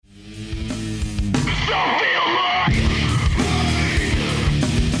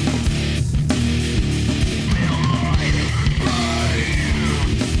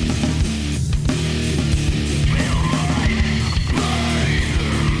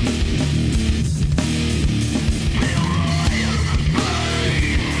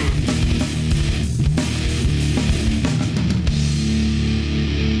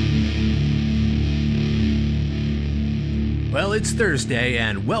it's Thursday,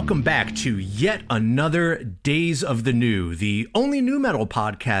 and welcome back to yet another Days of the New, the only new metal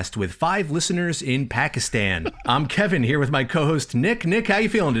podcast with 5 listeners in Pakistan. I'm Kevin, here with my co-host Nick. Nick, how you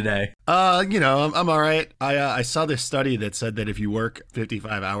feeling today? I'm all right. I saw this study that said that if you work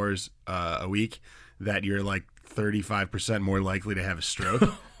 55 hours a week, that you're like 35% more likely to have a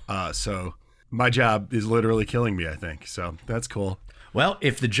stroke. So my job is literally killing me, I think. So that's cool. Well,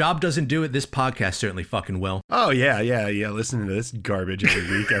 if the job doesn't do it, this podcast certainly fucking will. Oh, yeah. Listening to this garbage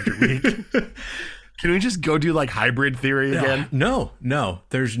every week after week. Can we just go do like hybrid theory again? No.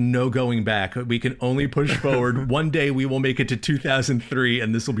 There's no going back. We can only push forward. One day we will make it to 2003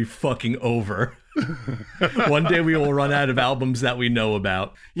 and this will be fucking over. One day we will run out of albums that we know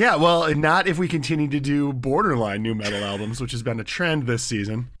about. Yeah, well, not if we continue to do borderline new metal albums, which has been a trend this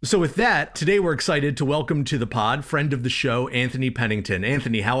season. So with that, today we're excited to welcome to the pod, friend of the show, Anthony Pennington.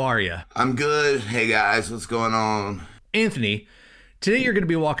 Anthony, how are you? I'm good. Hey guys, what's going on? Anthony, today you're going to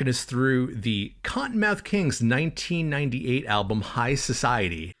be walking us through the Cottonmouth Kings 1998 album, High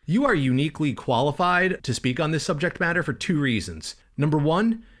Society. You are uniquely qualified to speak on this subject matter for 2 reasons. Number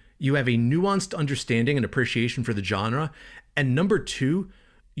 1, you have a nuanced understanding and appreciation for the genre. And number 2,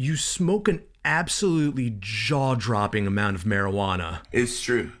 you smoke an absolutely jaw-dropping amount of marijuana. It's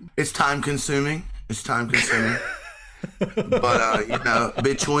true. It's time consuming. But,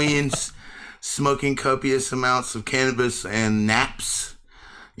 between smoking copious amounts of cannabis and naps,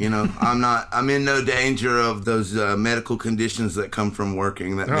 I'm in no danger of those medical conditions that come from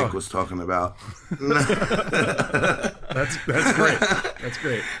working that Nick was talking about. That's great. That's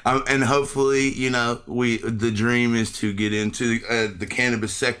great. And hopefully, the dream is to get into the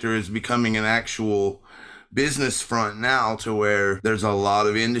cannabis sector is becoming an actual business front now, to where there's a lot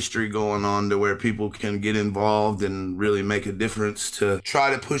of industry going on, to where people can get involved and really make a difference, to try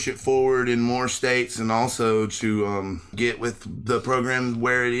to push it forward in more states, and also to get with the program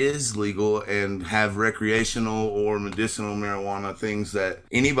where it is legal and have recreational or medicinal marijuana, things that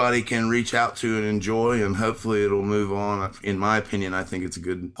anybody can reach out to and enjoy, and hopefully it'll move on. In my opinion, I think it's a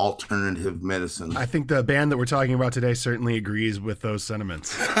good alternative medicine. I think the band that we're talking about today certainly agrees with those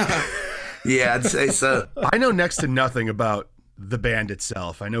sentiments. Yeah, I'd say so. I know next to nothing about the band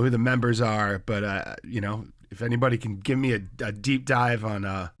itself. I know who the members are, but, if anybody can give me a deep dive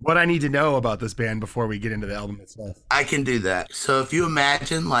on what I need to know about this band before we get into the album itself. I can do that. So if you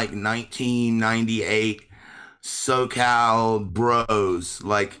imagine like 1998 SoCal bros,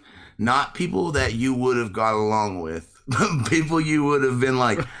 like not people that you would have got along with, people you would have been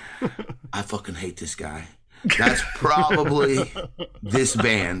like, I fucking hate this guy. That's probably this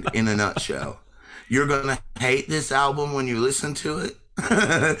band in a nutshell. You're going to hate this album when you listen to it.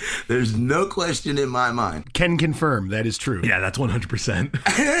 There's no question in my mind. Can confirm that is true. Yeah, that's 100%.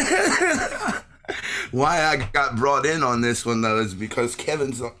 Why I got brought in on this one, though, is because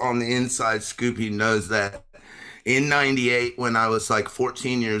Kevin's on the inside scoop. He knows that in 98, when I was like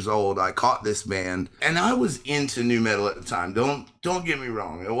 14 years old, I caught this band, and I was into new metal at the time. Don't get me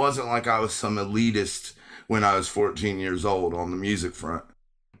wrong. It wasn't like I was some elitist when I was 14 years old on the music front.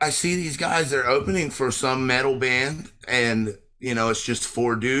 I see these guys, they're opening for some metal band, and, it's just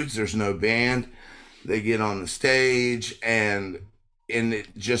 4 dudes. There's no band. They get on the stage, and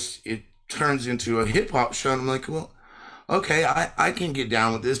it turns into a hip-hop show. And I'm like, well, okay, I can get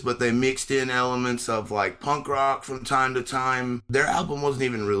down with this, but they mixed in elements of, like, punk rock from time to time. Their album wasn't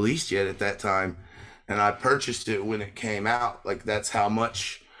even released yet at that time, and I purchased it when it came out. Like, that's how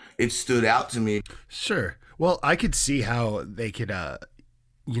much it stood out to me. Sure. Well, I could see how they could,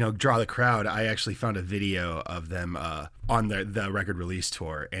 draw the crowd. I actually found a video of them on the record release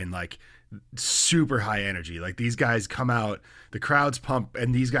tour, and like super high energy. Like these guys come out, the crowd's pump,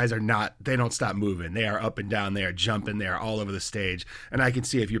 and these guys they don't stop moving. They are up and down, they are jumping, they are all over the stage. And I can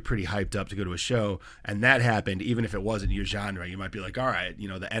see if you're pretty hyped up to go to a show and that happened, even if it wasn't your genre, you might be like, all right,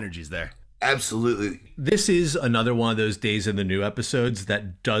 the energy's there. Absolutely. This is another one of those Days in the New episodes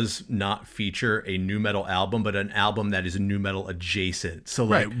that does not feature a new metal album, but an album that is new metal adjacent. So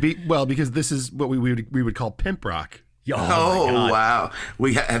like, right. Because this is what we would call pimp rock. Oh wow.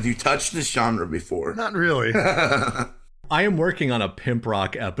 Have you touched this genre before? Not really. I am working on a pimp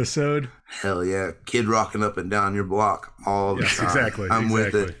rock episode. Hell yeah. Kid rocking up and down your block all the time. Exactly. I'm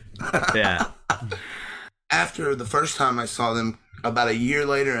with it. Yeah. After the first time I saw them, about a year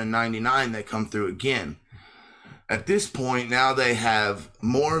later in 99, they come through again. At this point, now they have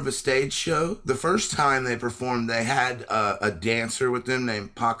more of a stage show. The first time they performed, they had a dancer with them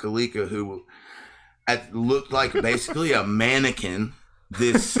named Pakalika, who looked like basically a mannequin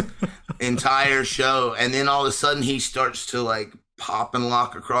this entire show. And then all of a sudden, he starts to like pop and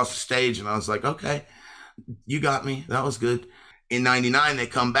lock across the stage. And I was like, okay, you got me. That was good. in 99, they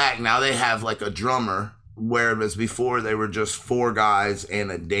come back. Now they have like a drummer, whereas before they were just 4 guys and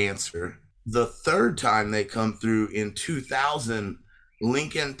a dancer. The third time they come through in 2000,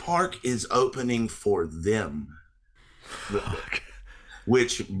 Linkin Park is opening for them,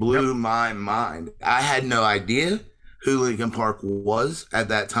 which blew my mind. I had no idea who Linkin Park was at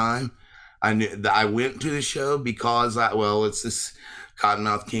that time. I went to the show because it's this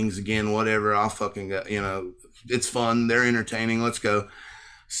Cottonmouth Kings again, whatever. I'll fucking go, it's fun. They're entertaining. Let's go.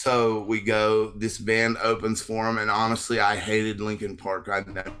 So we go, this band opens for them, and honestly, I hated Linkin Park. I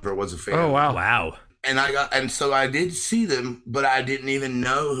never was a fan. Oh, wow. Wow. And so I did see them, but I didn't even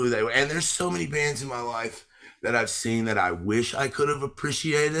know who they were. And there's so many bands in my life that I've seen that I wish I could have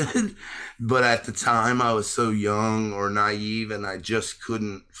appreciated. But at the time, I was so young or naive, and I just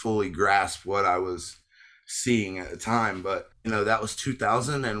couldn't fully grasp what I was seeing at the time. But that was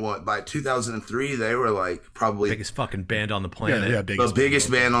 2000, and by 2003 they were like probably biggest fucking band on the planet. The biggest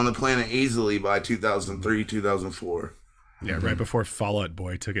band on the planet easily by 2003, 2004. Yeah, right before Fall Out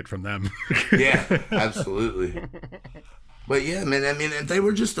Boy took it from them. Yeah, absolutely. But yeah, man, I mean, they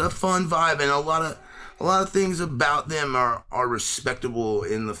were just a fun vibe, and a lot of things about them are respectable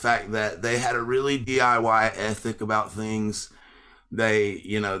in the fact that they had a really DIY ethic about things. They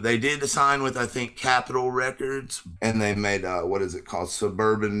did sign with, I think, Capitol Records, and they made, what is it called?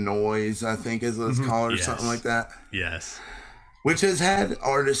 Suburban Noise, I think is what it's called, or something like that. Yes. Which has had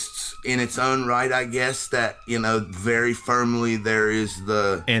artists in its own right, I guess, that, very firmly there is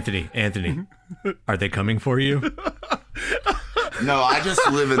the... Anthony, are they coming for you? No, I just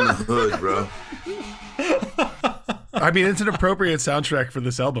live in the hood, bro. I mean, it's an appropriate soundtrack for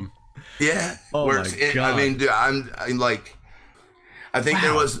this album. Yeah. Oh, my God. I mean, dude, I'm like... I think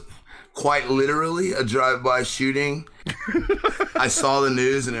there was quite literally a drive-by shooting. I saw the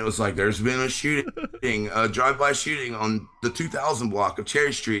news and it was like, there's been a drive-by shooting on the 2000 block of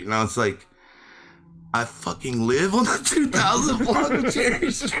Cherry Street. And I was like, I fucking live on the 2000 block of Cherry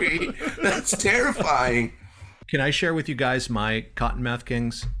Street. That's terrifying. Can I share with you guys my Cottonmouth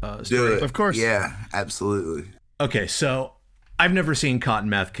Kings story? Do it. Of course. Yeah, absolutely. Okay, so I've never seen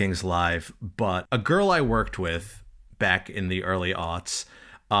Cottonmouth Kings live, but a girl I worked with back in the early aughts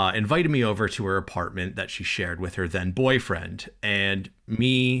invited me over to her apartment that she shared with her then boyfriend. And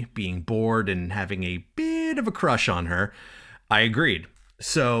me being bored and having a bit of a crush on her, I agreed.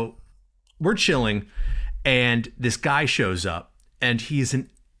 So we're chilling, and this guy shows up, and he is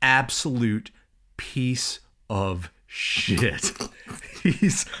an absolute piece of shit.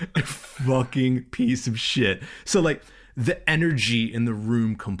 He's a fucking piece of shit. So like the energy in the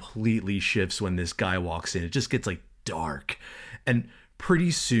room completely shifts when this guy walks in. It just gets like dark, and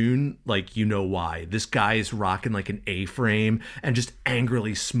pretty soon, like, why this guy is rocking like an A-frame and just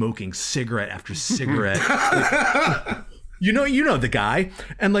angrily smoking cigarette after cigarette. You know the guy,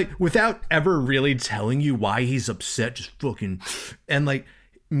 and like without ever really telling you why he's upset, just fucking, and like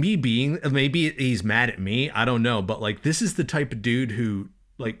me being, maybe he's mad at me, I don't know, but like this is the type of dude who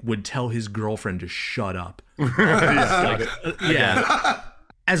like would tell his girlfriend to shut up. Yeah.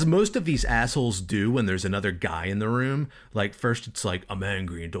 As most of these assholes do when there's another guy in the room. Like first it's like, I'm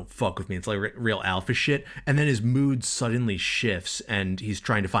angry and don't fuck with me. It's like real alpha shit. And then his mood suddenly shifts and he's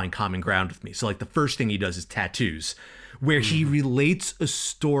trying to find common ground with me. So like the first thing he does is tattoos, where he relates a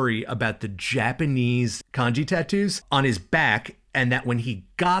story about the Japanese kanji tattoos on his back, and that when he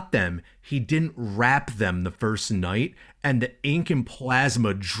got them, he didn't wrap them the first night, and the ink and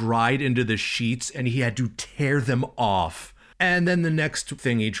plasma dried into the sheets and he had to tear them off. And then the next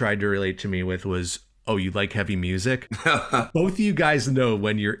thing he tried to relate to me with was, oh, you like heavy music? Both of you guys know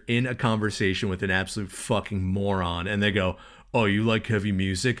when you're in a conversation with an absolute fucking moron and they go, oh, you like heavy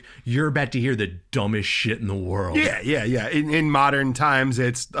music? You're about to hear the dumbest shit in the world. Yeah. In modern times,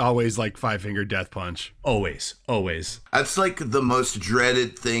 it's always like Five Finger Death Punch. Always. That's like the most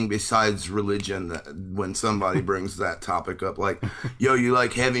dreaded thing besides religion, that when somebody brings that topic up. Like, yo, you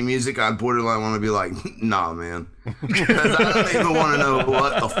like heavy music? I borderline want to be like, nah, man. Because I don't even want to know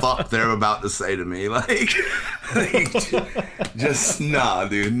what the fuck they're about to say to me. Like just nah,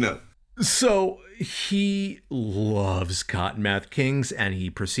 dude, no. So he loves Cottonmouth Kings, and he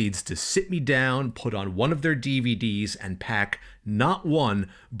proceeds to sit me down, put on one of their DVDs, and pack not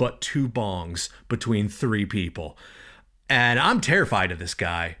one, but 2 bongs between 3 people. And I'm terrified of this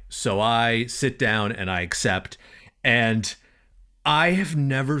guy. So I sit down and I accept. And I have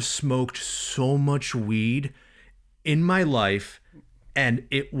never smoked so much weed in my life, and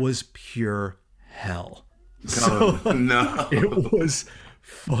it was pure hell. So no. It was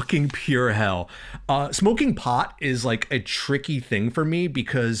fucking pure hell. Smoking pot is like a tricky thing for me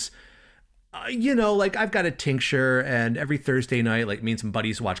because like I've got a tincture, and every Thursday night, like me and some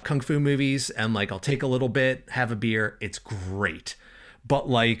buddies watch kung fu movies, and like I'll take a little bit, have a beer. It's great. But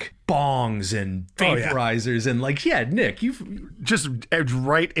like bongs and vaporizers and like, Nick, you've just edged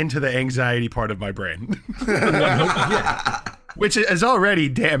right into the anxiety part of my brain, yeah. which is already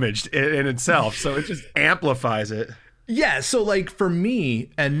damaged in itself. So it just amplifies it. Yeah. So like for me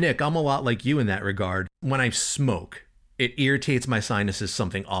and Nick, I'm a lot like you in that regard. When I smoke, it irritates my sinuses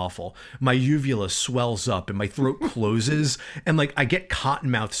something awful. My uvula swells up and my throat closes, and like I get cotton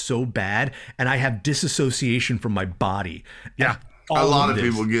mouth so bad, and I have disassociation from my body. Yeah. A lot of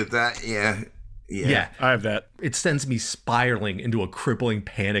people get that. Yeah. I have that. It sends me spiraling into a crippling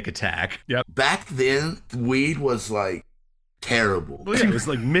panic attack. Yep. Back then, weed was like terrible. Well, yeah, it was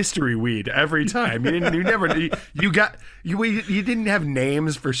like mystery weed every time. You didn't have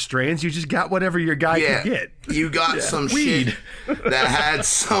names for strains. You just got whatever your guy could get. You got some weed shit that had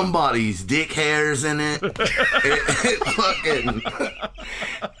somebody's dick hairs in it.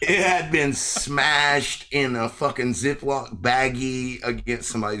 It had been smashed in a fucking Ziploc baggie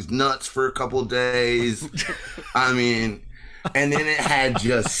against somebody's nuts for a couple days. I mean, and then it had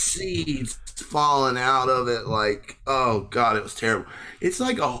just seeds falling out of it. Like, oh God, it was terrible. It's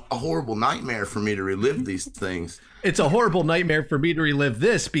like a horrible nightmare for me to relive these things. It's a horrible nightmare for me to relive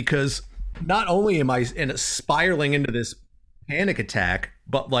this, because not only am I spiraling into this panic attack,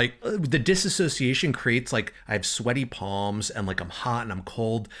 but like the disassociation creates like I have sweaty palms, and like I'm hot and I'm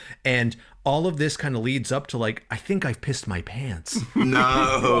cold, and all of this kind of leads up to like I think I've pissed my pants.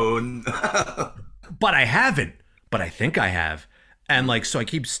 No. But I haven't, but I think I have. And like, so I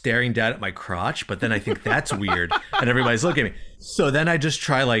keep staring down at my crotch, but then I think that's weird, and everybody's looking at me. So then I just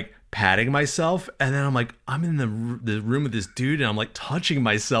try like patting myself, and then I'm like, I'm in the room with this dude, and I'm like touching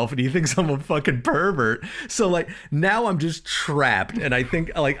myself, and he thinks I'm a fucking pervert. So like now I'm just trapped, and I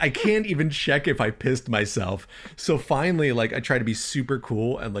think like I can't even check if I pissed myself. So finally, like I try to be super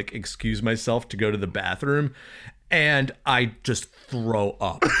cool and like excuse myself to go to the bathroom, and I just throw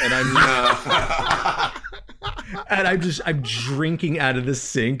up, and I'm drinking out of the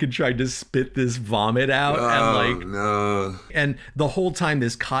sink and trying to spit this vomit out. And the whole time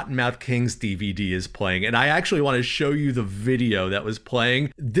this Cottonmouth Kings DVD is playing, and I actually want to show you the video that was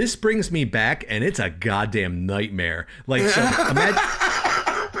playing. This brings me back, and it's a goddamn nightmare. Like, so imagine.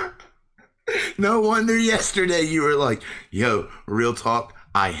 No wonder yesterday you were like, yo, real talk,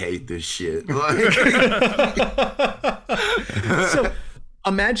 I hate this shit. Like... So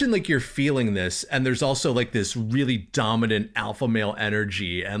imagine like you're feeling this, and there's also like this really dominant alpha male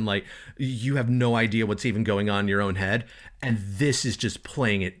energy, and like you have no idea what's even going on in your own head, and this is just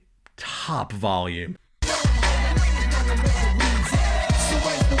playing at top volume.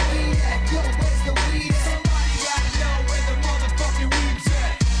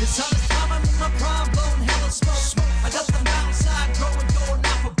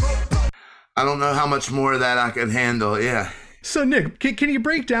 I don't know how much more of that I could handle. Yeah. So Nick, can you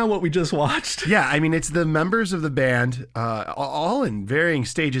break down what we just watched? Yeah, I mean, it's the members of the band, all in varying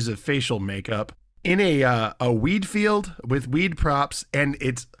stages of facial makeup, in a weed field with weed props, and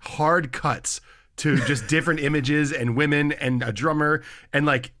it's hard cuts to just different images and women and a drummer, and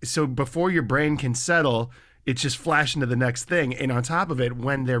like, so before your brain can settle, it's just flashing to the next thing. And on top of it,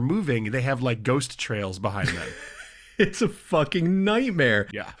 when they're moving, they have like ghost trails behind them. It's a fucking nightmare.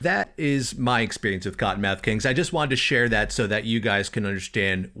 Yeah. That is my experience with Cottonmouth Kings. I just wanted to share that so that you guys can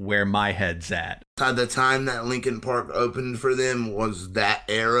understand where my head's at. At the time that Linkin Park opened for them was that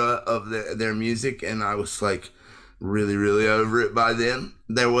era of their music, and I was like really, really over it by then.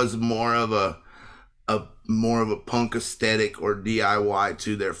 There was more of a punk aesthetic or DIY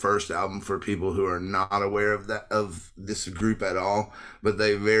to their first album for people who are not aware of this group at all, but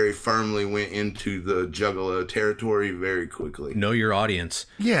they very firmly went into the Juggalo territory very quickly. Know your audience.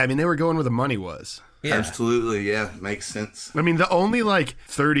 Yeah, I mean, they were going where the money was. Yeah. Absolutely, yeah, makes sense. I mean, the only like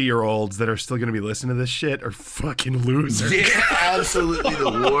 30-year-olds that are still going to be listening to this shit are fucking losers. Yeah, absolutely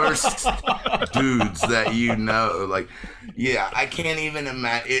the worst dudes that you know. Like, yeah, I can't even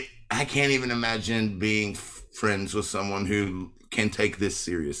imagine being friends with someone who can take this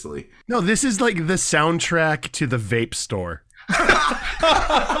seriously. No, this is like the soundtrack to the vape store.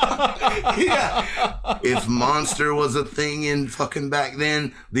 Yeah. If Monster was a thing in fucking back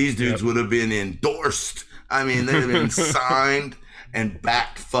then, these dudes would have been endorsed. I mean, they'd have been signed and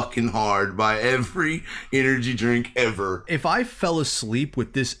backed fucking hard by every energy drink ever. If I fell asleep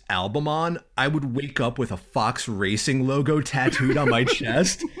with this album on, I would wake up with a Fox Racing logo tattooed on my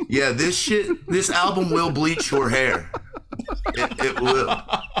chest. Yeah, this album will bleach your hair. It will.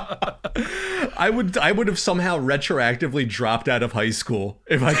 I would have somehow retroactively dropped out of high school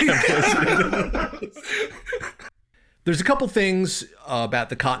if I kept listening to this. There's a couple things about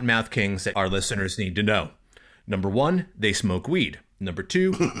the Cottonmouth Kings that our listeners need to know. Number 1, they smoke weed. Number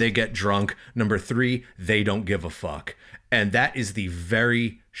 2, they get drunk. Number 3, they don't give a fuck. And that is the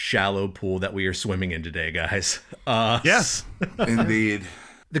very shallow pool that we are swimming in today, guys. Yes. Indeed.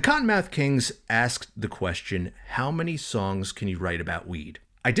 The Cottonmouth Kings asked the question, how many songs can you write about weed?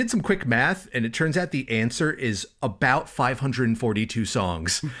 I did some quick math, and it turns out the answer is about 542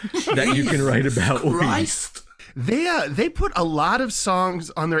 songs that you can write about weed. Christ. They put a lot of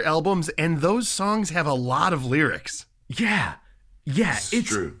songs on their albums, and those songs have a lot of lyrics. Yeah. Yeah, it's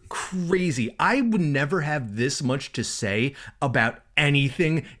true. crazy. I would never have this much to say about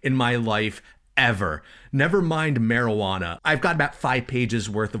anything in my life ever. Never mind marijuana. I've got about 5 pages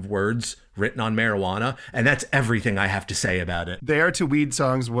worth of words written on marijuana, and that's everything I have to say about it. They are to weed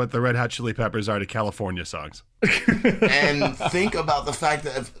songs what the Red Hot Chili Peppers are to California songs. And think about the fact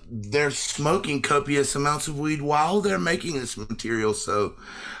that they're smoking copious amounts of weed while they're making this material. So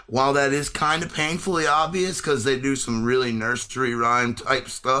while that is kind of painfully obvious because they do some really nursery rhyme type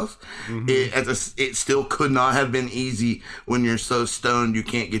stuff, it still could not have been easy when you're so stoned you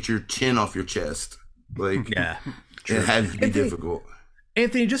can't get your chin off your chest. Like, Yeah. it had to be difficult.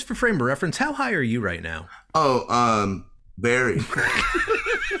 Anthony, just for frame of reference, how high are you right now? Oh, Barry.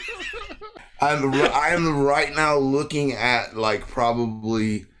 I am right now looking at like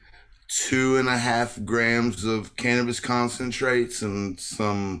probably 2.5 grams of cannabis concentrates and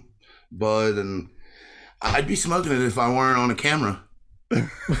some bud, and I'd be smoking it if I weren't on a camera.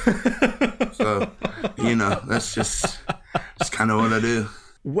 So, that's just kind of what I do.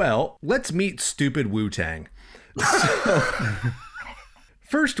 Well, let's meet stupid Wu-Tang.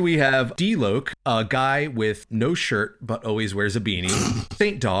 First, we have D-Loc, a guy with no shirt but always wears a beanie.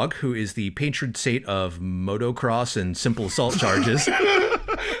 Saint Dog, who is the patron saint of motocross and simple assault charges.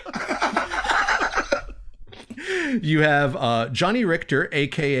 You have Johnny Richter,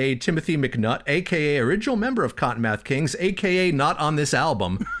 a.k.a. Timothy McNutt, a.k.a. original member of Cottonmouth Kings, a.k.a. not on this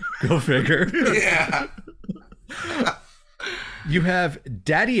album. Go figure. Yeah. You have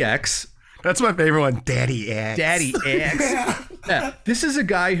Daddy X. That's my favorite one, Daddy X. Daddy X. Yeah, this is a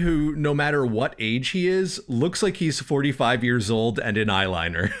guy who, no matter what age he is, looks like he's 45 years old and in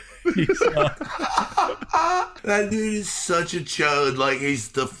eyeliner. That dude is such a chode. Like, he's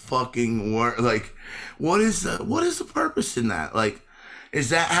the fucking worst. Like, what is the purpose in that? Like, is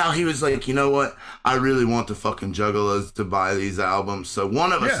that how he was like, you know what? I really want the fucking Juggalos to buy these albums, so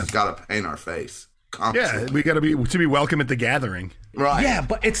one of us has got to paint our face. Yeah, we got to be welcome at the gathering. Right. Yeah,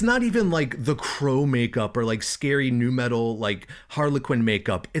 but it's not even like the Crow makeup or like scary new metal like Harlequin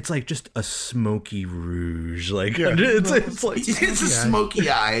makeup. It's like just a smoky rouge. Like it's like it's a smoky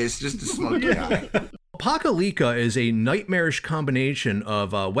eye. It's just a smoky eye. Apocalyptica is a nightmarish combination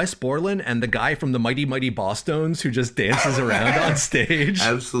of Wes Borland and the guy from the Mighty Mighty Bosstones who just dances around on stage.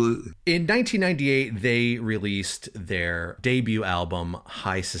 Absolutely. In 1998, they released their debut album,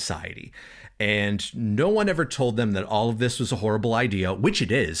 High Society. And no one ever told them that all of this was a horrible idea, which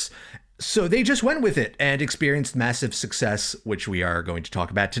it is. So they just went with it and experienced massive success, which we are going to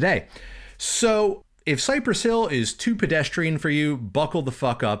talk about today. So if Cypress Hill is too pedestrian for you, buckle the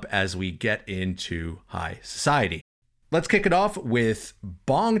fuck up as we get into High Society. Let's kick it off with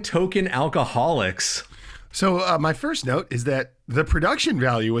Bong Token Alcoholics. So my first note is that the production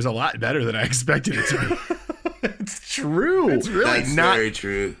value was a lot better than I expected it to be. It's true. It's really That's not very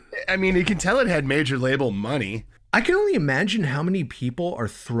true. I mean, you can tell it had major label money. I can only imagine how many people are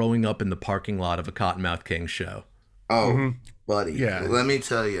throwing up in the parking lot of a Cottonmouth King show. Oh, buddy. Yeah. Let me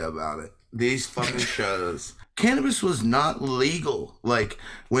tell you about it. These fucking shows. Cannabis was not legal. Like,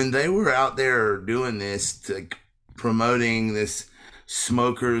 when they were out there doing this, promoting this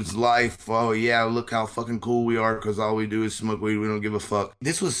smoker's life. Oh, yeah, look how fucking cool we are because all we do is smoke weed. We don't give a fuck.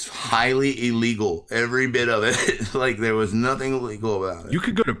 This was highly illegal. Every bit of it. Like, there was nothing illegal about it. You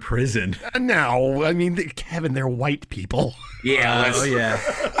could go to prison. No, I mean, Kevin, they're white people. Yeah. Oh, yeah.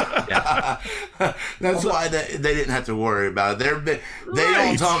 That's why they didn't have to worry about it. They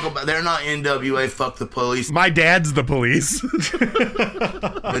don't talk about. They're not NWA. Fuck the police. My dad's the police.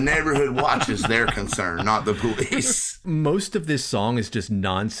 The neighborhood watch is their concern, not the police. Most of this song is just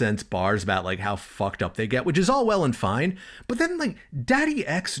nonsense bars about like how fucked up they get, which is all well and fine. But then like Daddy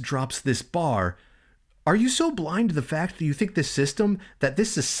X drops this bar. Are you so blind to the fact that you think this system, that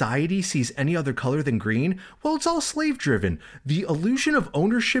this society sees any other color than green? Well, it's all slave driven. The illusion of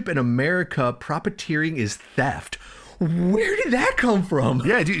ownership in America, profiteering is theft. Where did that come from?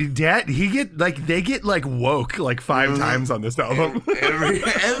 Yeah, dude, they get woke 5 times on this album. every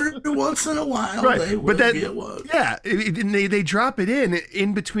once in a while, Right, they will get woke. Yeah, they drop it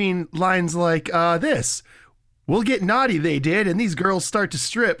in between lines like this. We'll get naughty, they did, and these girls started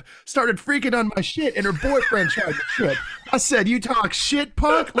freaking on my shit, and her boyfriend tried to trip. I said, you talk shit,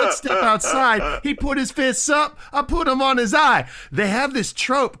 punk? Let's step outside. He put his fists up, I put him on his eye. They have this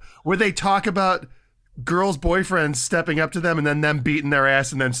trope where they talk about girls' boyfriends stepping up to them and then them beating their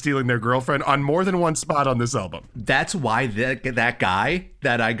ass and then stealing their girlfriend on more than one spot on this album. That's why that guy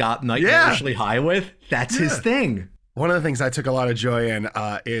that I got nightmarishly high with, that's his thing. One of the things I took a lot of joy in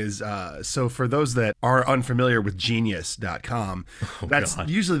is, so for those that are unfamiliar with Genius.com, that's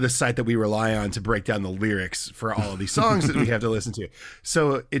usually the site that we rely on to break down the lyrics for all of these songs that we have to listen to.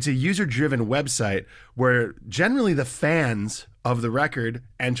 So it's a user-driven website where generally the fans of the record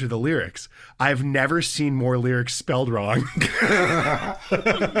enter the lyrics. I've never seen more lyrics spelled wrong than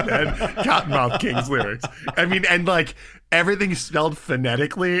Cottonmouth King's lyrics. I mean, and everything's spelled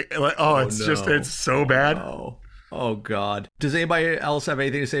phonetically. It's so bad. Oh, God. Does anybody else have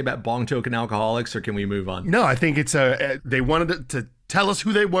anything to say about Bong Token Alcoholics, or can we move on? No, I think it's they wanted to tell us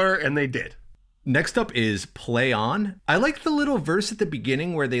who they were, and they did. Next up is Play On. I like the little verse at the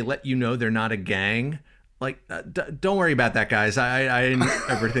beginning where they let you know they're not a gang. Don't worry about that, guys. I didn't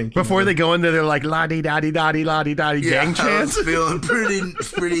ever think. Before they go in there, they're like, la-di-da-di-da-di, la-di-da-di, gang chants. I was feeling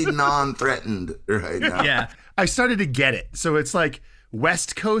pretty non-threatened right now. Yeah. I started to get it. So it's like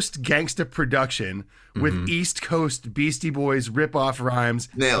West Coast gangsta production with East Coast Beastie Boys rip-off rhymes.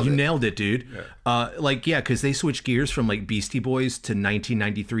 You nailed it, dude. Yeah. Because they switched gears from Beastie Boys to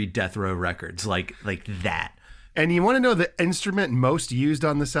 1993 Death Row Records, like that. And you want to know the instrument most used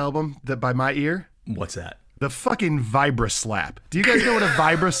on this album, that by my ear? What's that? The fucking vibra slap. Do you guys know what a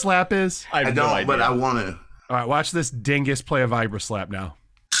vibra slap is? I don't, but I want to. All right, watch this dingus play a vibra slap now.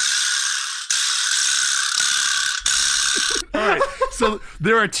 All right, so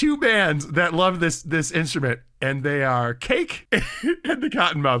there are 2 bands that love this instrument, and they are Cake and the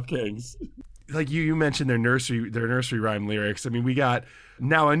Cottonmouth Kings. Like you mentioned their nursery rhyme lyrics. I mean, we got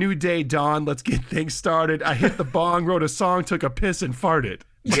now a new day dawned, let's get things started. I hit the bong, wrote a song, took a piss, and farted.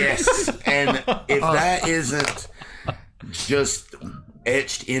 Yes, and if that isn't just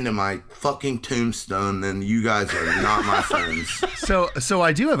etched into my fucking tombstone, then you guys are not my friends. So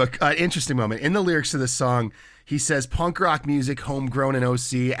I do have an interesting moment in the lyrics of this song. He says, punk rock music, homegrown in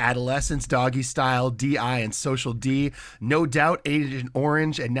OC, adolescence, doggy style, DI, and social D, no doubt, Agent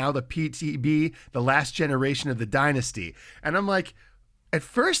Orange, and now the PTB, the last generation of the dynasty. And I'm like, at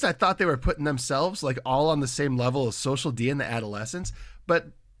first I thought they were putting themselves all on the same level as social D and the adolescents. But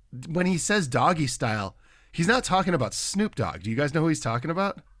when he says doggy style, he's not talking about Snoop Dogg. Do you guys know who he's talking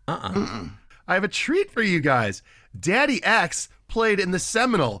about? I have a treat for you guys. Daddy X played in the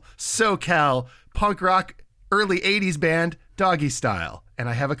seminal SoCal punk rock early 80s band Doggy Style. And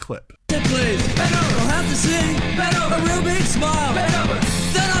I have a clip. Please, bend over. I'll have to sing, bend over. A real big smile, bend over.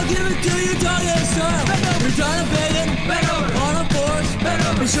 Then I'll give it to you, doggy style. Bend over. You're trying to beg it, bend over. On a force, bend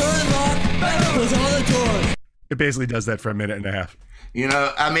over. Be sure and lock, bend over. Close all the doors. It basically does that for a minute and a half. You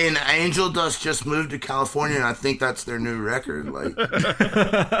know, I mean, Angel Dust just moved to California, and I think that's their new record. No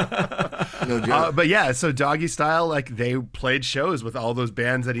joke. But yeah, so Doggy Style, they played shows with all those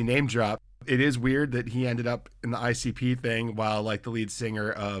bands that he name dropped. It is weird that he ended up in the ICP thing while the lead singer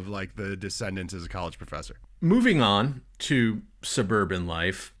of the Descendants is a college professor. Moving on to suburban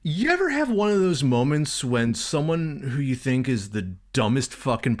life. You ever have one of those moments when someone who you think is the dumbest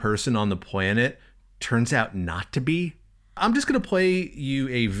fucking person on the planet turns out not to be? I'm just going to play you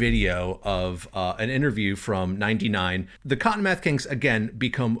a video of an interview from 99. The Cottonmouth Kings, again,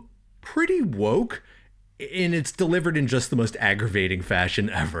 become pretty woke, and it's delivered in just the most aggravating fashion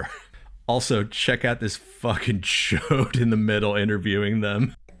ever. Also, check out this fucking chode in the middle interviewing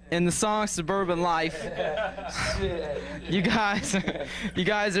them. In the song Suburban Life, you guys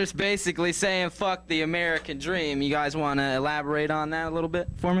are basically saying fuck the American dream. You guys want to elaborate on that a little bit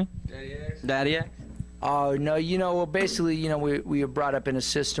for me? Daddy X? Oh, no, basically, we are brought up in a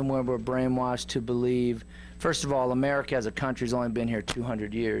system where we're brainwashed to believe, first of all, America as a country has only been here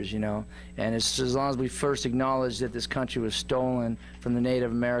 200 years, and it's as long as we first acknowledge that this country was stolen from the Native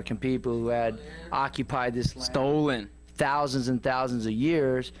American people who had occupied this land. Stolen. Thousands and thousands of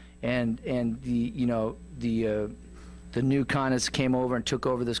years, and the new colonists came over and took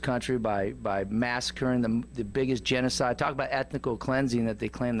over this country by massacring the biggest genocide. Talk about ethnical cleansing that they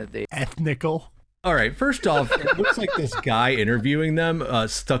claim that they... Ethnical? All right, first off, it looks like this guy interviewing them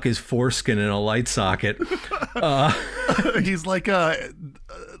stuck his foreskin in a light socket. He's like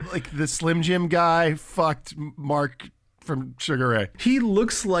the Slim Jim guy fucked Mark from Sugar Ray. He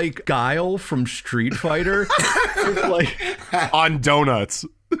looks like Guile from Street Fighter. On donuts.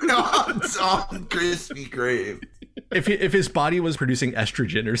 It's on Krispy Kreme. If his body was producing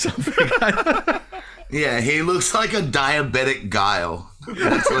estrogen or something. Yeah, he looks like a diabetic Guile.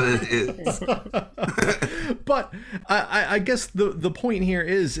 That's what it is. But I guess the point here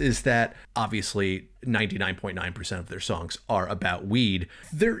is that obviously 99.9% of their songs are about weed.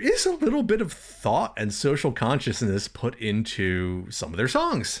 There is a little bit of thought and social consciousness put into some of their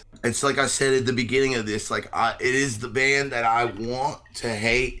songs. It's like I said at the beginning of this, like it is the band that I want to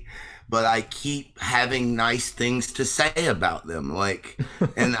hate, but I keep having nice things to say about them. Like,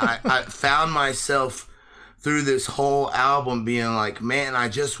 and I found myself through this whole album being like, man, I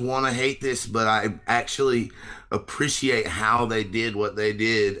just want to hate this, but I actually appreciate how they did what they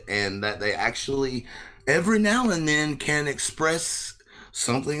did, and that they actually every now and then can express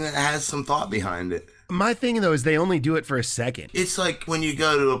something that has some thought behind it. My thing, though, is they only do it for a second. It's like when you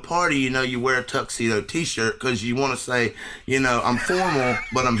go to a party, you know, you wear a tuxedo t-shirt because you want to say, you know, I'm formal,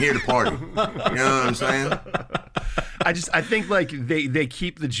 but I'm here to party. You know what I'm saying? I think like they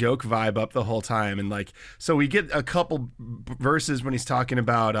keep the joke vibe up the whole time, and like so we get a couple verses when he's talking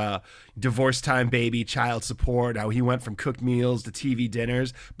about divorce time, baby, child support, how he went from cooked meals to TV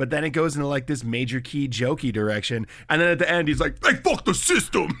dinners, but then it goes into like this major key jokey direction, and then at the end he's like, "Hey, fuck the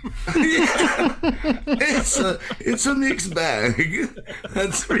system." Yeah. It's a mixed bag.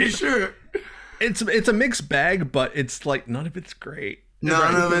 That's for sure. It's a mixed bag, but it's like none of it's great.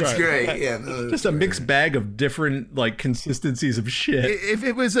 None of it's great. Yeah, Just a mixed bag of different like consistencies of shit. If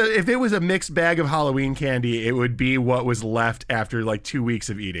it was a mixed bag of Halloween candy, it would be what was left after like 2 weeks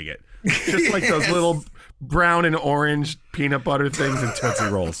of eating it. Just like those little brown and orange peanut butter things and Tootsie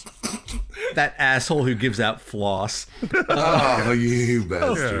Rolls. That asshole who gives out floss. Oh, you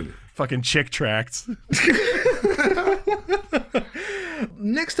bastard. Yeah. Fucking Chick Tracts.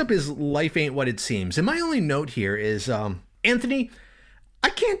 Next up is Life Ain't What It Seems. And my only note here is, Anthony, I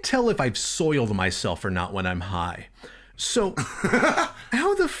can't tell if I've soiled myself or not when I'm high. So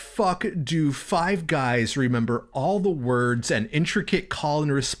how the fuck do 5 guys remember all the words and intricate call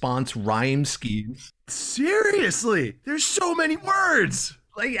and response rhyme schemes? Seriously, there's so many words.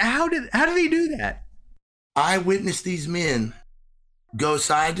 Like, how do they do that? I witnessed these men go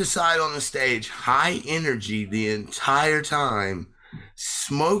side to side on the stage, high energy the entire time,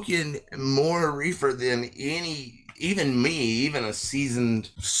 smoking more reefer than even a seasoned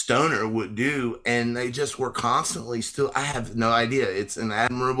stoner would do, and they just were constantly still. I have no idea. It's an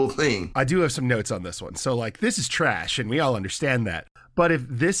admirable thing. I do have some notes on this one. So like, this is trash, and we all understand that. But if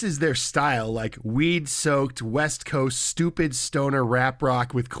this is their style, like weed-soaked West Coast stupid stoner rap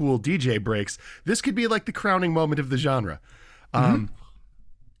rock with cool DJ breaks, this could be like the crowning moment of the genre.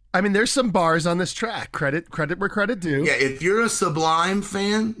 I mean, there's some bars on this track. Credit where credit due. Yeah, if you're a Sublime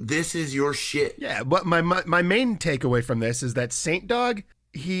fan, this is your shit. Yeah, but my main takeaway from this is that Saint Dog,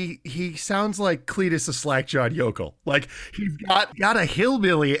 he sounds like Cletus a slack-jawed yokel. Like, he's got a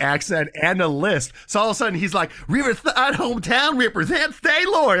hillbilly accent and a lisp. So all of a sudden he's like, Riverside hometown represent, stay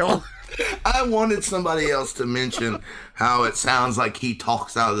loyal. I wanted somebody else to mention how it sounds like he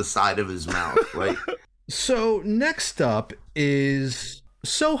talks out of the side of his mouth. Like, so next up is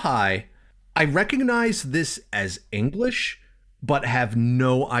So High. I recognize this as English, but have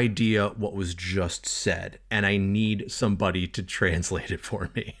no idea what was just said, and I need somebody to translate it for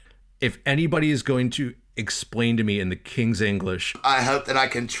me. If anybody is going to explain to me in the King's English, I hope that I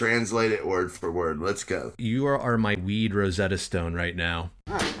can translate it word for word. Let's go. You are my weed Rosetta Stone right now.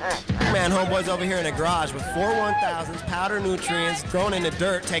 Man, homeboy's over here in the garage with 4 1000s, powder nutrients, thrown in the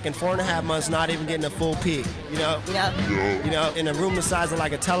dirt, taking 4.5 months, not even getting a full peak. You know, in a room the size of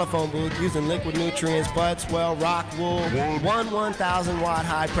like a telephone booth, using liquid nutrients, butts, well, rock wool, 1,000 watt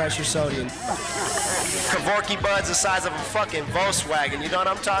high pressure sodium. Kevorky buds the size of a fucking Volkswagen. You know what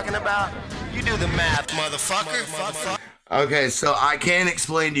I'm talking about? You do the math, motherfucker. Okay, so I can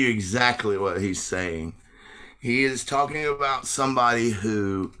explain to you exactly what he's saying. He is talking about somebody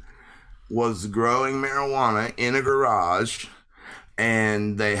who was growing marijuana in a garage,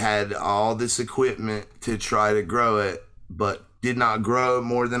 and they had all this equipment to try to grow it, but did not grow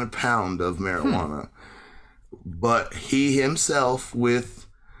more than a pound of marijuana. But he himself, with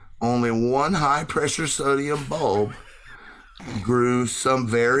only 1 high-pressure sodium bulb, grew some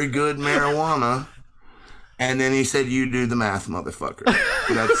very good marijuana. And then he said, you do the math, motherfucker.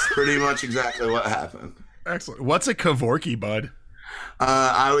 That's pretty much exactly what happened. Excellent. What's a Kevorky bud?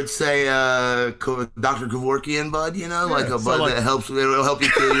 I would say Dr. Kevorkian bud, you know, like a so bud like- that helps. It'll help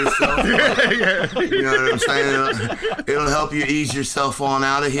you kill yourself. You know what I'm saying? It'll help you ease yourself on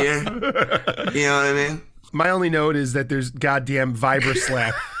out of here. You know what I mean? My only note is that there's goddamn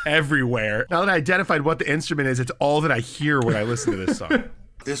vibra-slap everywhere. Now that I identified what the instrument is, it's all that I hear when I listen to this song.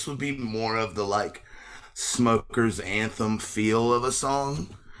 This would be more of the like smoker's anthem feel of a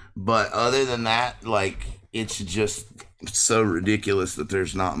song. But other than that, like, it's just so ridiculous that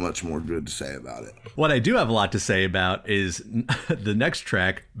there's not much more good to say about it. What I do have a lot to say about is the next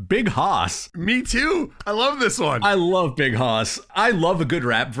track, Big Hoss. Me too. I love this one. I love Big Hoss. I love a good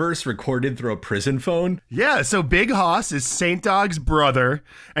rap verse recorded through a prison phone. Yeah, so Big Hoss is Saint Dog's brother,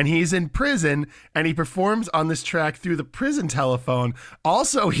 and he's in prison, and he performs on this track through the prison telephone.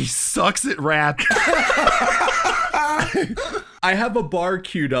 Also, he sucks at rap. I have a bar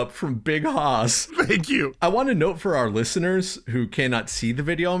queued up from Big Hoss. Thank you. I want to note for our listeners who cannot see the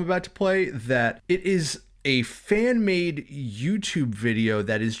video I'm about to play that it is a fan-made YouTube video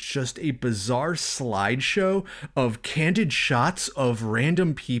that is just a bizarre slideshow of candid shots of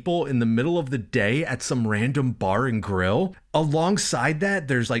random people in the middle of the day at some random bar and grill. Alongside that,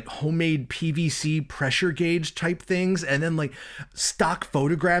 there's like homemade PVC pressure gauge type things, and then like stock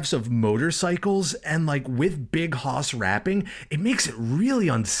photographs of motorcycles, and like with Big Hoss rapping, it makes it really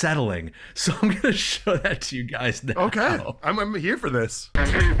unsettling. So I'm gonna show that to you guys now. Okay, I'm here for this. What's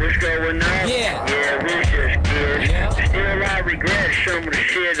going on? Yeah. We just good. Yeah. Still, I regret some of the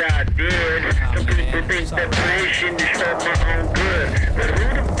shit I did. Some people think that creation is for my own good. But who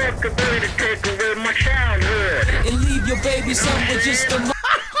the fuck could be to take away my childhood? And leave your baby son with just a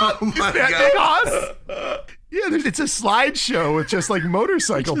Oh my Big God. Hoss? Yeah, it's a slideshow with just like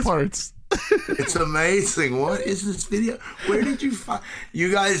motorcycle parts. It's amazing. What is this video? Where did you find?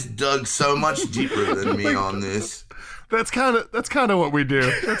 You guys dug so much deeper than me on this. That's kind of what we do.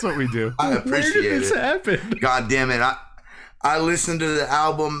 That's what we do. I Where appreciate did this it. happen? God damn it. I listened to the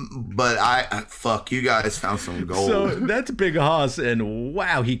album, but I fuck, you guys found some gold. So that's Big Hoss, and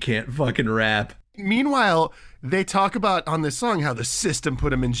wow, he can't fucking rap. Meanwhile, they talk about on this song how the system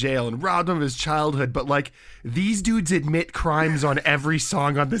put him in jail and robbed him of his childhood, but like these dudes admit crimes on every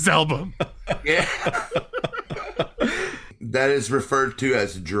song on this album. Yeah. That is referred to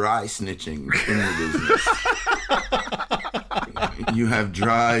as dry snitching in the business. You have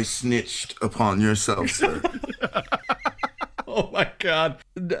dry snitched upon yourself, sir. Oh my God.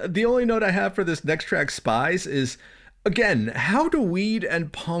 The only note I have for this next track, Spies, is again, how do weed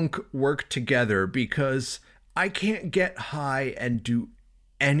and punk work together? Because I can't get high and do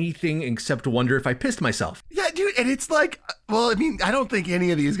anything except wonder if I pissed myself. Yeah, dude, and it's like, well, I mean, I don't think any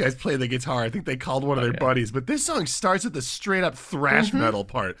of these guys play the guitar. I think they called one of their buddies, but this song starts at the straight up thrash metal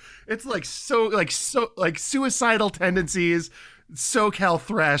part. It's like so suicidal tendencies, SoCal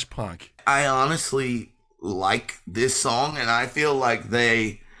thrash punk. I honestly like this song, and I feel like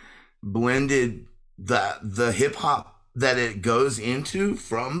they blended the hip hop that it goes into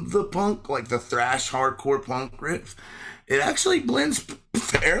from the punk, like the thrash hardcore punk riff. It actually blends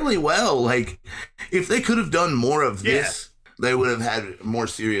fairly well. Like, if they could have done more of this, they would have had more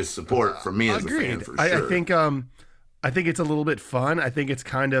serious support from me as a fan, for sure. I think it's a little bit fun. I think it's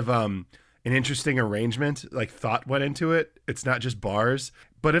kind of an interesting arrangement. Like, thought went into it. It's not just bars.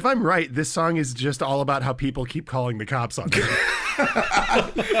 But if I'm right, this song is just all about how people keep calling the cops on them.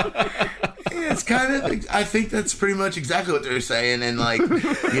 It's kind of, I think that's pretty much exactly what they're saying. And like,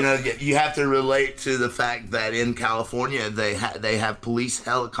 you know, you have to relate to the fact that in California, they have police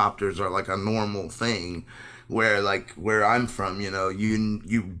helicopters are like a normal thing, where like where I'm from, you know,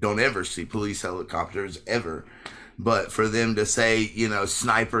 you don't ever see police helicopters ever. But for them to say, you know,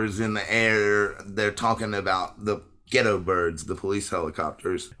 snipers in the air, they're talking about the ghetto birds, the police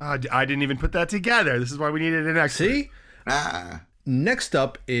helicopters. I didn't even put that together. This is why we needed an expert. See? Next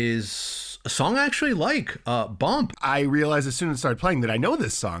up is a song I actually like, Bump. I realized as soon as it started playing that I know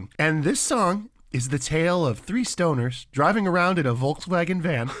this song. And this song is the tale of three stoners driving around in a Volkswagen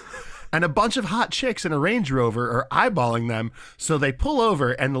van, and a bunch of hot chicks in a Range Rover are eyeballing them. So they pull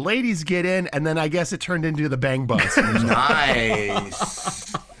over, and the ladies get in, and then I guess it turned into the bang bus.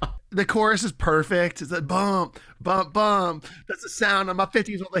 Nice. The chorus is perfect. It's like bump, bump, bump. That's the sound of my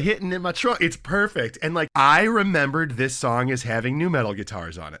 50s while they're hitting in my trunk. It's perfect. And like, I remembered this song as having nu metal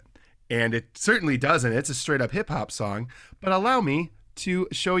guitars on it. And it certainly doesn't. It's a straight up hip hop song. But allow me to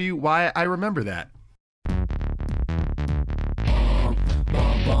show you why I remember that.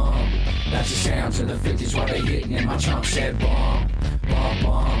 bump, bump. That's the sound to the 50s while they hitting in my trunk. Said bump, bump,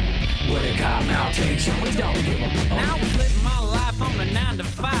 bump. With a cop now takes you, we don't give a fuck. I was living my life on a 9 to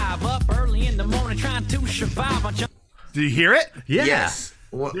 5, up early in the morning trying to survive. Did you hear it? Yeah. Yes.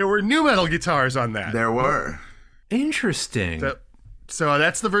 Well, There were new metal guitars on that. there were. Interesting. So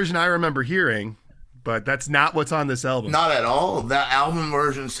that's the version I remember hearing, but that's not what's on this album. Not at all. That album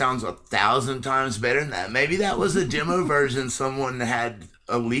version sounds 1,000 times better than that. Maybe that was a demo version someone had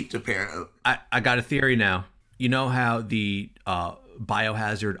leaked, apparently. I got a theory now. You know how the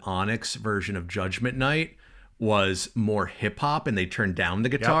Biohazard Onyx version of Judgment Night was more hip hop and they turned down the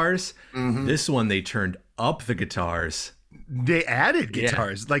guitars? This one, they turned up the guitars. They added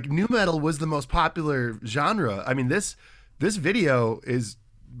guitars. Like new metal was the most popular genre. I mean, this video is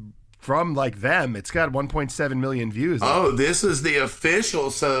from like them. It's got 1.7 million views. Oh, this is the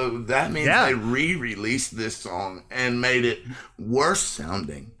official, so that means Yeah. they re-released this song and made it worse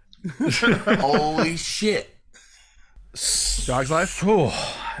sounding. Holy shit. Dog's Life.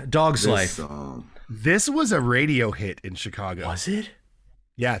 Oh, Dog's This Life. song. This was a radio hit in Chicago. Was it?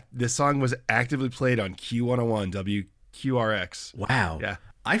 Yeah, this song was actively played on Q101 WQRX. Wow. Yeah.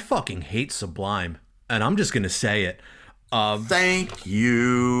 I fucking hate Sublime, and I'm just going to say it. Thank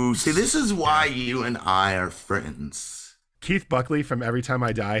you. See, this is why you and I are friends. Keith Buckley from Every Time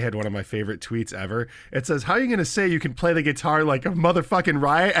I Die had one of my favorite tweets ever. It says, how are you going to say you can play the guitar like a motherfucking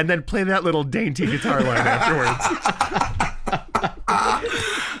riot and then play that little dainty guitar line afterwards?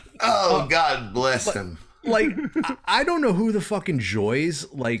 Oh, God bless him. Like, I don't know who the fuck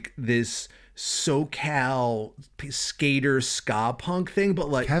enjoys, like, this SoCal skater ska punk thing, but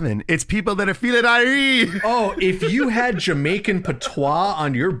like, Kevin, it's people that are feeling IE. oh, if you had Jamaican patois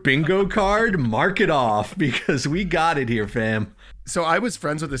on your bingo card, mark it off because we got it here, fam. So I was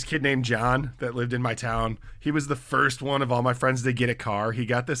friends with this kid named John that lived in my town. He was the first one of all my friends to get a car. He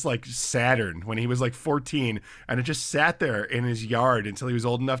got this like Saturn when he was like 14, and it just sat there in his yard until he was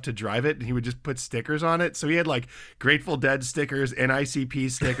old enough to drive it, and he would just put stickers on it. So he had like Grateful Dead stickers, NICP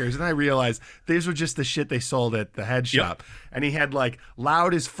stickers, and I realized these were just the shit they sold at the head shop. And he had like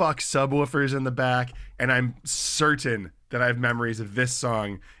loud as fuck subwoofers in the back, and I'm certain that I have memories of this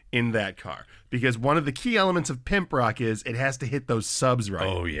song in that car. Because one of the key elements of pimp rock is it has to hit those subs right.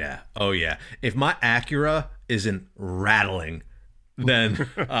 Oh yeah. Oh yeah. If my Acura isn't rattling, then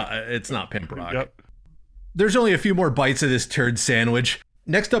it's not pimp rock. Yep. There's only a few more bites of this turd sandwich.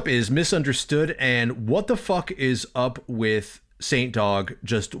 Next up is Misunderstood, and what the fuck is up with Saint Dog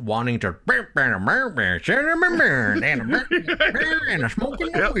just wanting to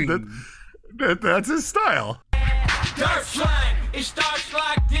Yep, that's his style. Dirt slang, it starts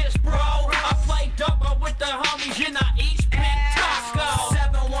like this, bro. I play double with the homies and I each pick Tosco.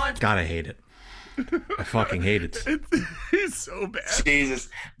 7-1. God, I hate it. I fucking hate it. He's so bad. Jesus.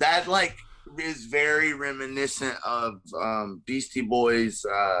 That, like, is very reminiscent of Beastie Boys,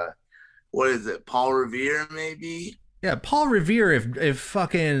 what is it, Paul Revere, maybe? Yeah, Paul Revere, if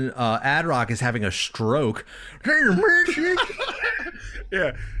fucking Ad Rock is having a stroke.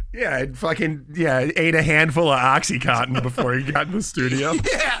 Yeah, and fucking ate a handful of Oxycontin before he got in the studio.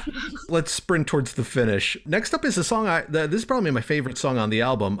 Yeah. Let's sprint towards the finish. Next up is a song this is probably my favorite song on the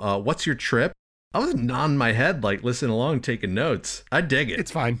album. What's Your Trip? I was nodding my head, like listening along, taking notes. I dig it.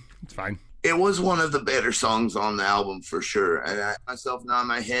 It's fine. It's fine. It was one of the better songs on the album for sure. And I myself nod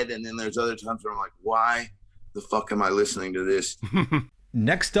my head, and then there's other times where I'm like, why the fuck am I listening to this?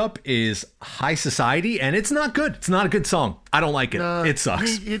 Next up is High Society, and it's not good. It's not a good song. I don't like it. It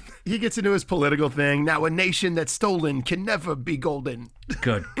sucks. He gets into his political thing. Now a nation that's stolen can never be golden.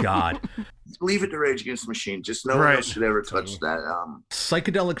 Good God. Leave it to Rage Against the Machine. Just no one Right. else should ever touch that.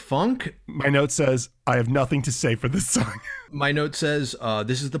 Psychedelic funk. My note says, I have nothing to say for this song. My note says,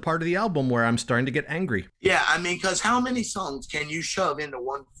 this is the part of the album where I'm starting to get angry. Yeah, I mean, because how many songs can you shove into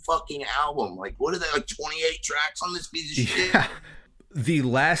one fucking album? Like, what are they, like 28 tracks on this piece of shit? Yeah. The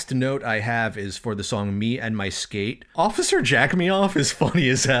last note I have is for the song Me and My Skate. Officer Jack Me Off is funny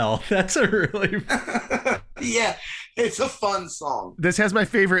as hell. That's a really... Yeah, it's a fun song. This has my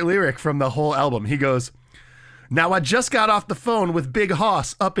favorite lyric from the whole album. He goes, now I just got off the phone with Big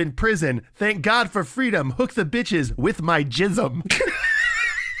Hoss up in prison. Thank God for freedom. Hook the bitches with my jism.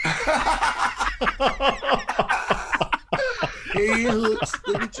 He hooks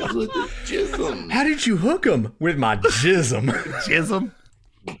the bitches with the jism. How did you hook him? With my jism. Jism.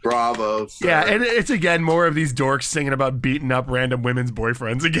 Bravo. Sir. Yeah, and it's again more of these dorks singing about beating up random women's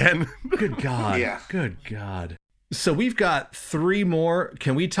boyfriends again. Good God. Yeah. Good God. So we've got 3 more.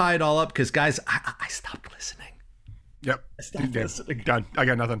 Can we tie it all up? Because, guys, I stopped listening. Yep. Stopped listening. Done. I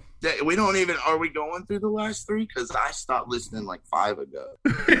got nothing. We don't even, are we going through the last 3? Because I stopped listening like 5 ago.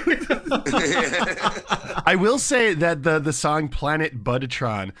 I will say that the song Planet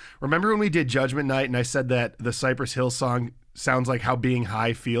Butatron, remember when we did Judgment Night and I said that the Cypress Hill song sounds like how being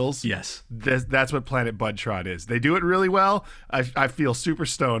high feels. Yes. That's what Planet Budtron is. They do it really well. I feel super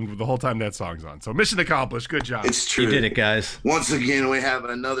stoned the whole time that song's on. So mission accomplished. Good job. It's true. You did it, guys. Once again, we have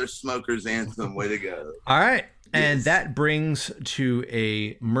another Smoker's Anthem. Way to go. All right. And that brings to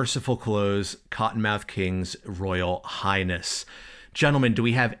a merciful close Cottonmouth King's Royal Highness. Gentlemen, do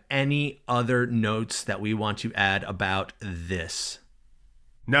we have any other notes that we want to add about this?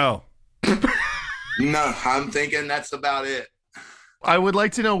 No. No, I'm thinking that's about it. I would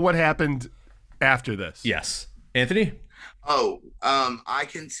like to know what happened after this. Yes. Anthony? I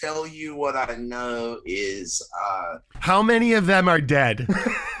can tell you what I know is How many of them are dead?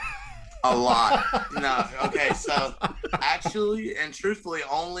 a lot. No, okay, so actually and truthfully,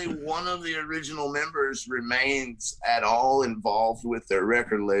 only one of the original members remains at all involved with their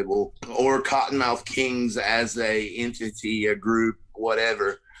record label or Cottonmouth Kings as a entity, a group,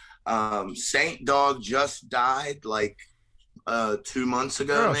 whatever. Saint Dog just died like 2 months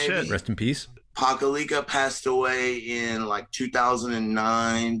ago. Oh, maybe. shit. Rest in peace. Pakalika passed away in like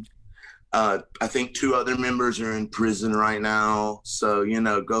 2009. I think 2 other members are in prison right now. So,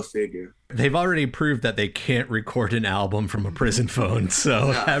 go figure. They've already proved that they can't record an album from a prison phone.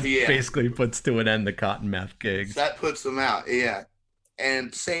 So that basically puts to an end the Cottonmouth Kings. That puts them out, yeah.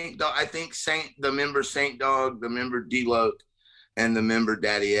 And Saint Dog, I think the member Saint Dog, the member D-Loc, and the member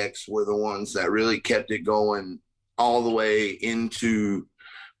Daddy X were the ones that really kept it going all the way into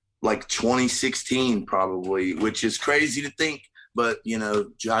like 2016 probably, which is crazy to think. But,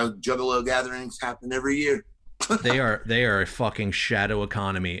 Juggalo gatherings happen every year. They are a fucking shadow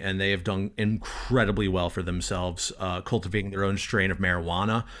economy, and they have done incredibly well for themselves, cultivating their own strain of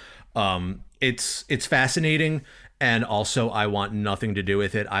marijuana. It's fascinating, and also I want nothing to do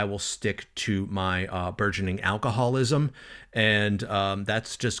with it. I will stick to my burgeoning alcoholism, and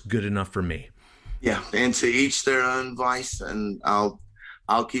that's just good enough for me. Yeah, and to each their own vice, and I'll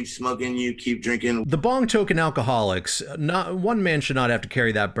keep smoking, you keep drinking. The bong token alcoholics, not one man should not have to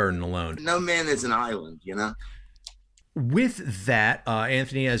carry that burden alone. No man is an island, With that,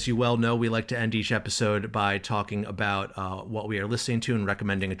 Anthony, as you well know, we like to end each episode by talking about what we are listening to and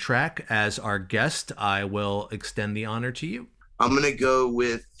recommending a track. As our guest, I will extend the honor to you. I'm going to go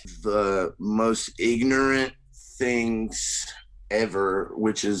with the most ignorant things ever,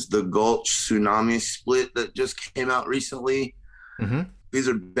 which is the Gulch Tsunami split that just came out recently. Mm-hmm. These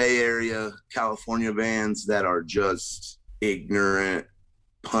are Bay Area, California bands that are just ignorant,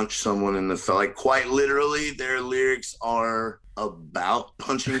 punch someone in the face. Like, quite literally, their lyrics are about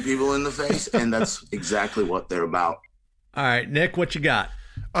punching people in the face, and that's exactly what they're about. All right, Nick, what you got?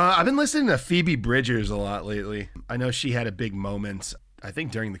 I've been listening to Phoebe Bridgers a lot lately. I know she had a big moment. I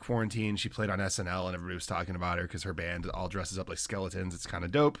think during the quarantine, she played on SNL, and everybody was talking about her because her band all dresses up like skeletons. It's kind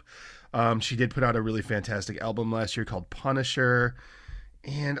of dope. She did put out a really fantastic album last year called Punisher.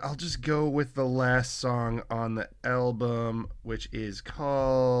 And I'll just go with the last song on the album, which is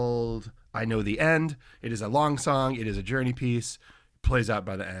called I Know the End. It is a long song. It is a journey piece. It plays out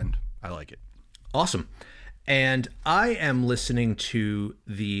by the end. I like it. Awesome. And I am listening to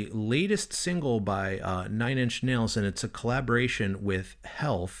the latest single by 9 Inch Nails, and it's a collaboration with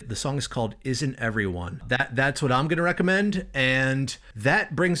Health. The song is called Isn't Everyone. That's what I'm going to recommend, and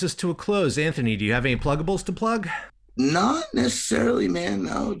that brings us to a close. Anthony, do you have any pluggables to plug? Not necessarily, man.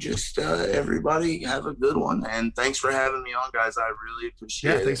 No, just everybody have a good one. And thanks for having me on, guys. I really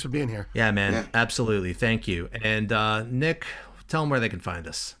appreciate it. Yeah, thanks for being here. Yeah, man. Yeah. Absolutely. Thank you. And Nick, tell them where they can find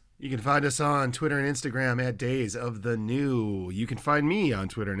us. You can find us on Twitter and Instagram at Days of the New. You can find me on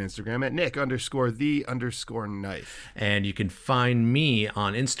Twitter and Instagram at Nick_the_knife. And you can find me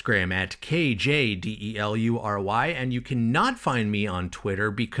on Instagram at KJDELURY. And you cannot find me on Twitter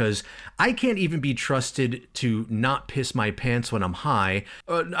because I can't even be trusted to not piss my pants when I'm high.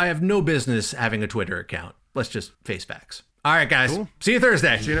 I have no business having a Twitter account. Let's just face facts. All right, guys. Cool. See you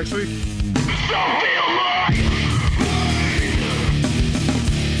Thursday. See you next week.